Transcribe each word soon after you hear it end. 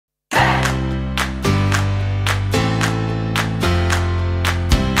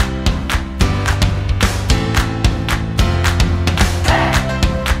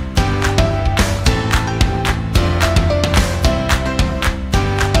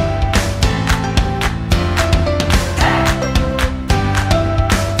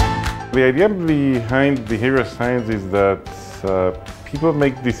The idea behind behavioral science is that people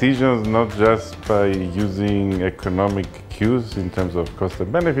make decisions not just by using economic cues in terms of cost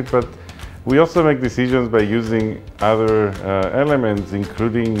and benefit, but we also make decisions by using other elements,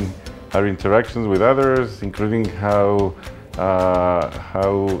 including our interactions with others, including how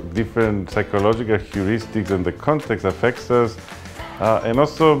different psychological heuristics and the context affects us, and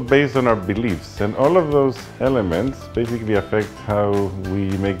also based on our beliefs. And all of those elements basically affect how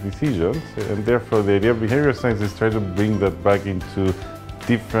we make decisions, and therefore the idea of behavioral science is try to bring that back into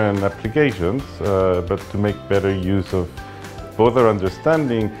different applications, but to make better use of both our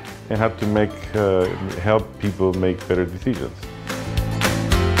understanding and how to help people make better decisions.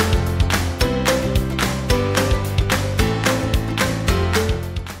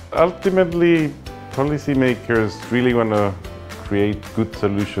 Ultimately, policymakers really want to create good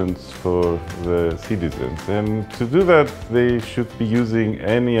solutions for the citizens, and to do that they should be using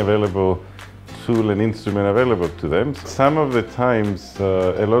any available tool and instrument available to them. Some of the times,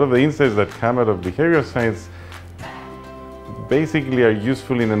 a lot of the insights that come out of behavioral science basically are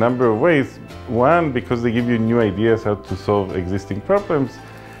useful in a number of ways. One, because they give you new ideas how to solve existing problems,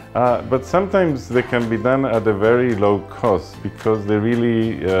 but sometimes they can be done at a very low cost because they're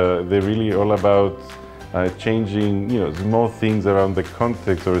really all about changing, small things around the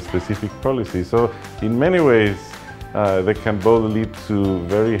context or a specific policy. So in many ways, they can both lead to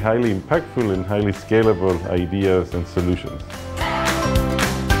very highly impactful and highly scalable ideas and solutions.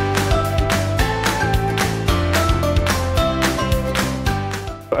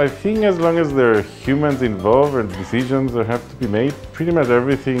 I think as long as there are humans involved and decisions that have to be made, pretty much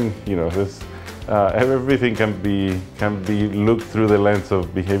everything, everything can be looked through the lens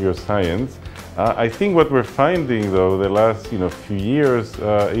of behavioral science. I think what we're finding, though, the last few years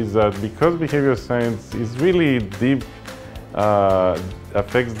is that because behavioral science is really deep,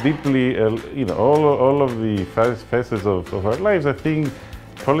 affects deeply, all of the facets of our lives, I think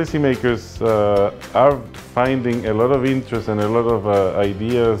policymakers are finding a lot of interest and a lot of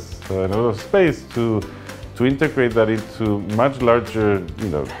ideas and a lot of space to integrate that into much larger,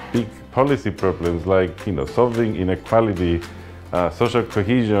 big policy problems like, solving inequality, social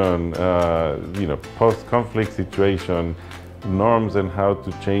cohesion, post-conflict situation, norms and how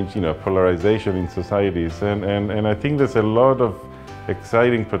to change, polarization in societies. And I think there's a lot of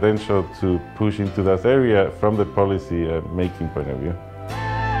exciting potential to push into that area from the policy making point of view.